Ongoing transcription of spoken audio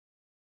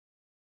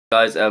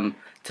Guys,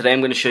 today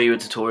I'm going to show you a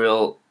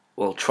tutorial,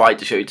 well, try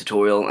to show you a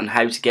tutorial on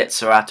how to get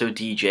Serato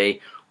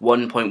DJ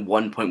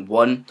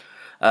 1.1.1.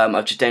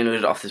 I've just downloaded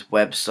it off this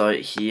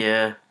website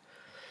here,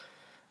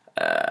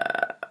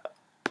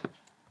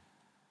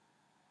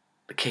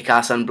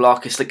 Kick-Ass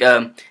Unblock. It's like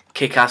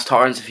Kick-Ass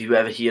torrents, if you've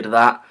ever heard of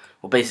that.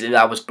 Well, basically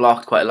that was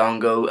blocked quite long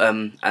ago,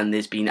 and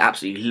there's been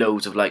absolutely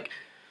loads of like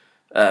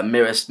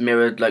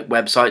mirrored like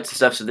websites and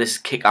stuff. So this is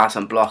Kick-Ass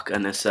Unblock,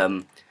 and this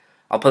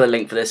I'll put a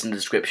link for this in the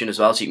description as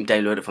well, so you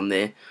can download it from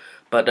there.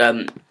 But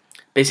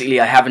basically,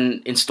 I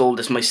haven't installed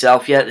this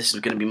myself yet. This is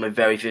going to be my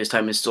very first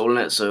time installing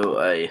it, so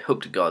I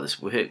hope to God this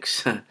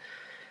works. So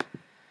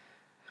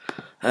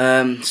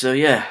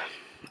yeah,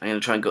 I'm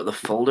going to try and go to the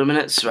folder a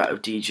minute, Serato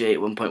DJ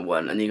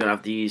 1.1, and you're going to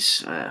have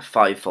these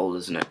 5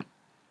 folders in it.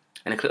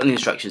 And I click on the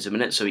instructions a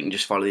minute, so we can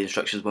just follow the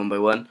instructions one by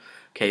one.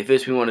 Okay,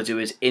 first we want to do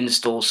is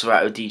install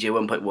Serato DJ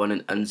 1.1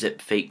 and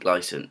unzip fake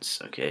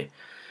license. Okay,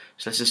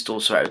 so let's install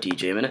Serato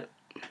DJ a minute.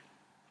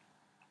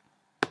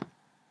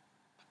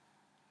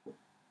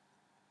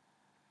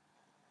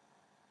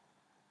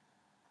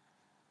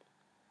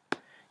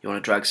 You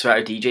want to drag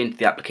Serato DJ into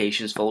the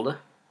applications folder,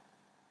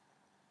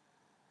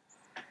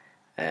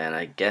 and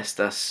I guess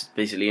that's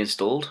basically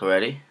installed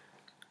already.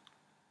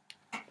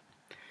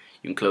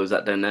 You can close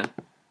that down there.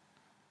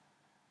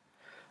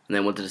 And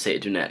then what did it say to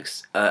do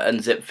next?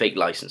 Unzip fake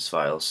license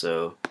file.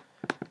 So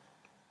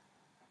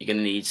you're going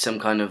to need some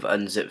kind of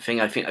unzip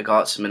thing. I think I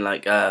got something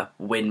like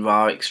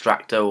WinRAR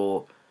extractor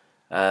or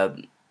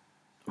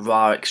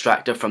RAR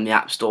extractor from the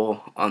App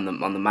Store on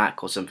the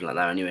Mac or something like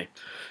that. Anyway,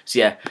 so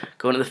yeah,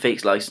 go into the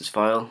fake license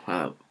file.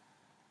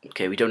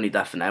 Okay, we don't need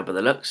that for now, but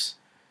the looks.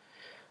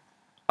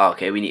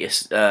 Okay, we need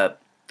to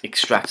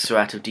extract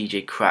Serato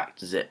DJ cracked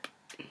zip.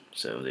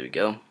 So there we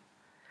go.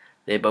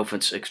 They're both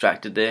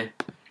extracted there.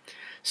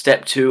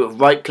 Step 2: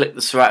 right click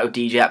the Serato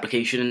DJ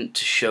application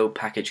to show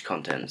package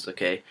contents.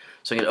 Okay,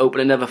 so I'm going to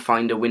open another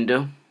Finder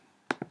window.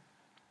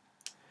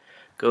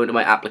 Go into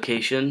my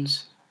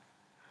applications.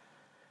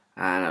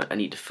 And I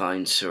need to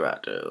find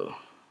Serato.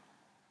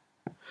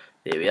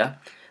 There we are.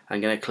 I'm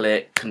going to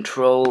click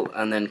Control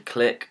and then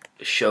click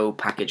Show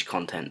Package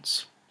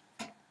Contents.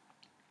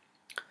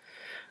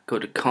 Go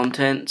to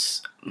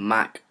Contents,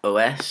 Mac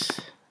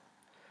OS,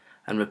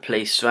 and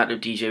replace Serato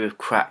DJ with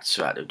cracked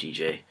Serato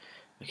DJ.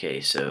 Okay,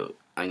 so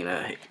I'm going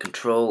to hit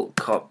Control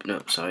Copy.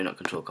 No, sorry, not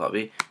Control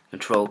Copy.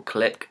 Control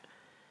Click,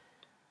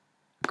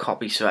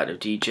 Copy Serato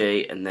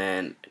DJ, and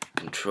then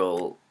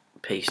Control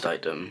Paste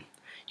Item.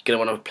 You're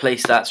going to want to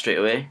replace that straight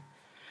away.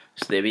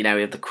 So there we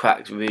have the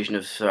cracked version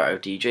of Serato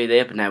DJ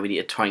there, but now we need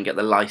to try and get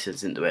the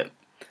license into it.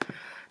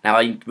 Now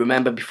I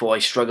remember before I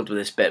struggled with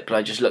this bit, but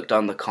I just looked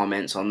on the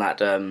comments on that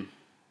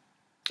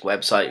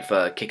website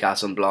for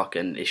Kick-Ass Unblock,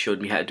 and it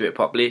showed me how to do it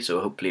properly, so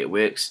hopefully it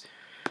works.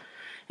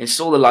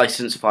 Install the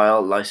license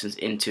file, license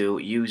into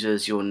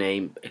users, your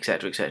name,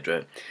 etc,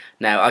 etc.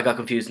 Now I got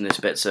confused in this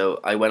bit, so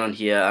I went on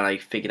here and I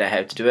figured out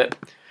how to do it.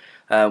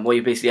 What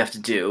you basically have to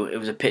do, it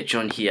was a picture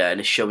on here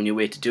and it's showing you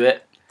where to do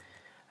it.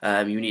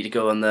 You need to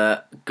go on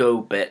the Go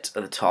bit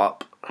at the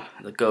top,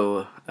 the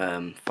Go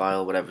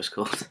file, whatever it's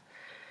called.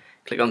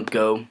 Click on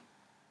Go,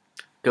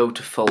 go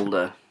to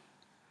Folder.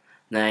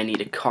 Now I need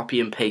to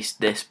copy and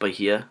paste this by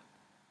here.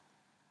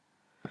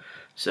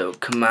 So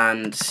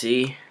Command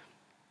C,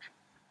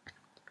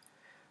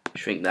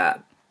 shrink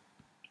that,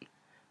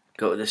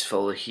 go to this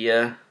folder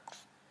here,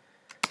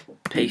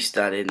 paste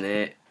that in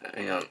there,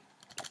 hang on,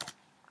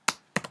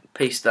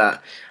 paste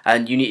that,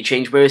 and you need to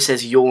change where it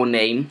says your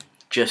name,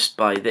 just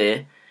by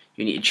there.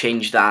 You need to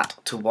change that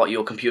to what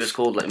your computer's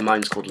called. Like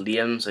mine's called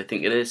Liam's, I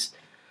think it is.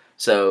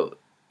 So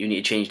you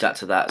need to change that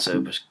to that.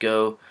 So press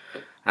go,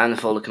 and the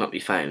folder cannot be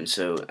found.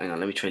 So hang on,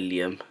 let me try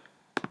Liam.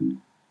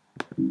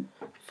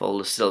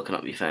 Folder still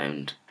cannot be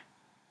found.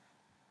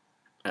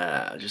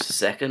 Just a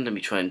second. Let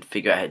me try and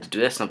figure out how to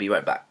do this, and I'll be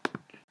right back.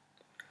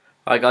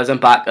 Alright guys, I'm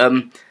back.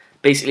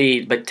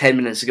 Basically about 10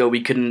 minutes ago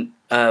we couldn't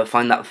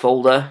find that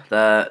folder,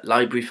 the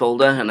library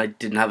folder, and I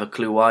didn't have a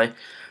clue why.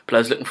 But I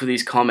was looking for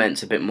these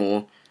comments a bit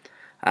more,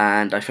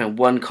 and I found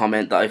one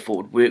comment that I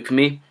thought would work for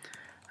me.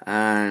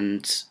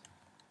 And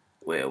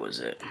where was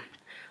it?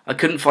 I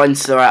couldn't find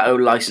Serato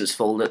license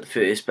folder at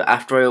first, but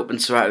after I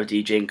opened Serato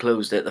DJ and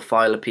closed it, the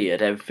file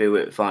appeared, everything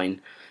worked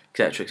fine,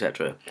 etc,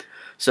 etc.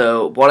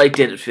 So what I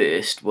did at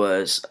first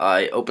was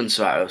I opened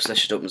Serato. So let's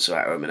just open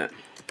Serato a minute.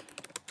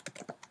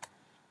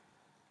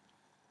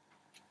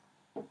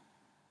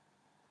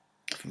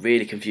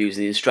 Really confused.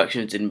 The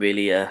instructions didn't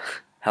really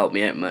help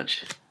me out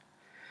much.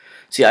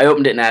 See, I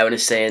opened it now and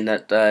it's saying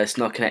that it's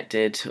not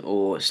connected,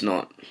 or it's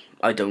not,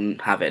 I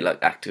don't have it,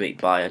 like activate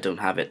by, I don't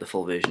have it, the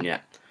full version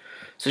yet.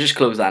 So just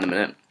close that in a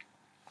minute.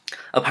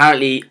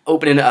 Apparently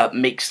opening it up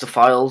makes the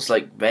files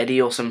like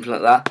ready or something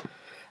like that.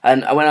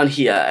 And I went on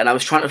here and I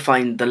was trying to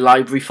find the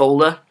library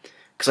folder,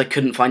 because I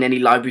couldn't find any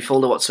library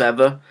folder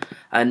whatsoever,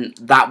 and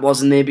that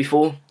wasn't there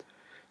before.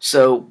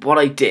 So what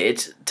I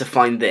did to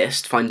find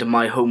this, to find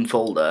my home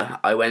folder,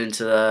 I went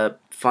into the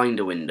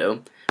Finder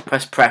window,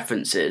 pressed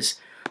Preferences,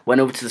 went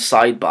over to the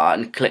sidebar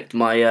and clicked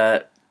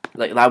my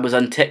like that was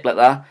unticked like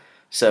that.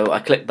 So I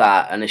clicked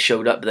that and it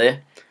showed up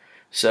there.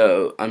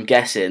 So I'm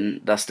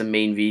guessing that's the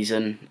main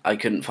reason I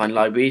couldn't find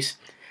libraries,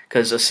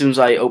 because as soon as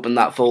I opened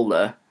that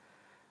folder,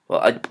 well,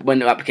 I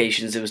went to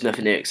applications, there was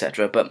nothing there,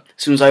 etc. But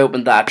as soon as I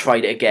opened that, I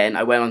tried it again.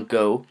 I went on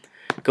go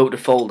to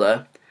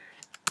folder,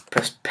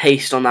 press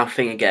paste on that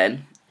thing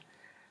again,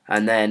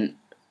 and then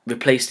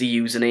replace the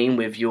username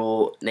with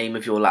your name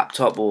of your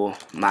laptop or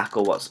Mac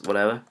or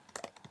whatever.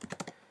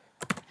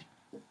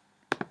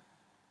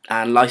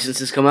 And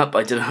licenses come up.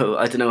 I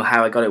don't know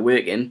how I got it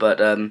working,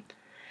 but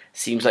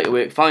seems like it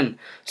worked fine.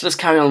 So let's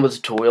carry on with the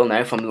tutorial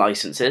now from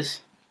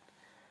licenses.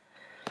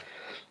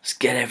 Let's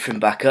get everything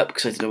back up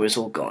because I don't know where it's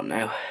all gone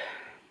now.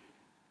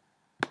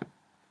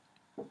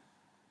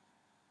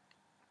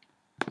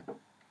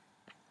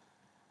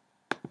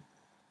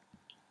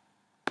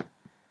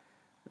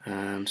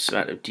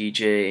 Serato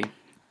DJ.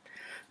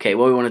 Okay,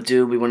 what we want to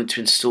do, we wanted to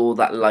install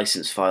that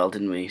license file,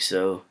 didn't we?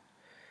 So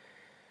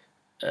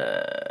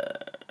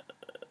where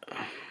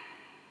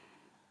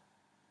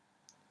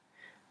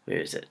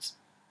is it?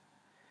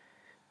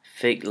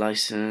 Fake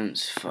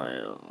license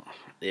file.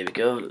 There we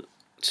go.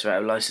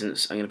 Serato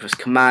license. I'm going to press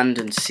Command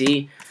and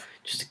C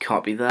just to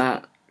copy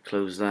that,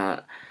 close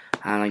that,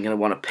 and I'm going to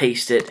want to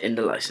paste it in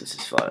the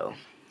licenses file.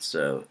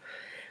 So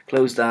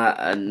close that,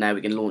 and now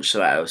we can launch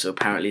Serato. So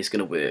apparently it's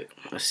going to work.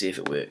 Let's see if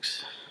it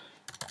works.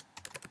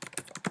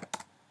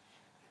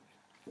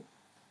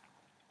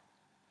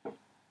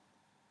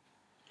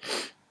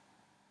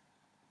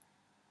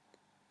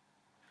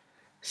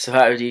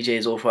 Serato DJ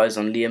is authorized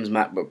on Liam's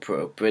Macbook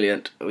Pro.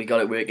 Brilliant. We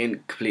got it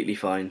working completely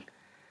fine.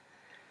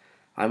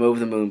 I'm over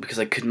the moon because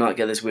I could not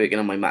get this working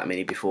on my Mac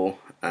Mini before,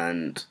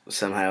 and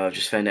somehow I've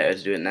just found out how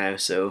to do it now.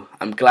 So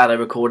I'm glad I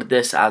recorded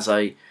this as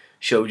I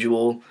showed you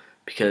all,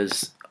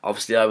 because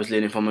obviously I was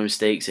learning from my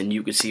mistakes and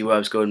you could see where I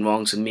was going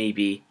wrong, so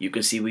maybe you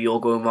can see where you're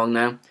going wrong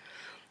now.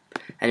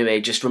 Anyway,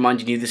 just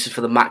reminding you, this is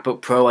for the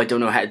MacBook Pro. I don't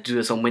know how to do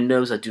this on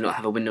Windows. I do not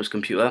have a Windows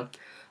computer,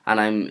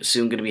 and I'm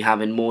soon going to be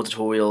having more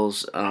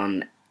tutorials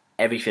on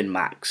everything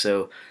Mac.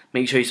 So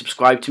make sure you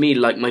subscribe to me,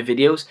 like my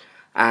videos,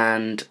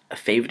 and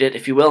favourite it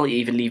if you will.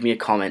 Even leave me a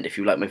comment if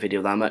you like my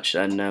video that much.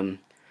 And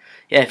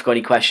yeah, if you've got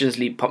any questions,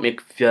 pop me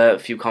a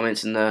few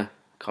comments in the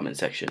comment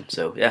section.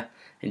 So yeah,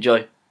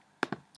 enjoy.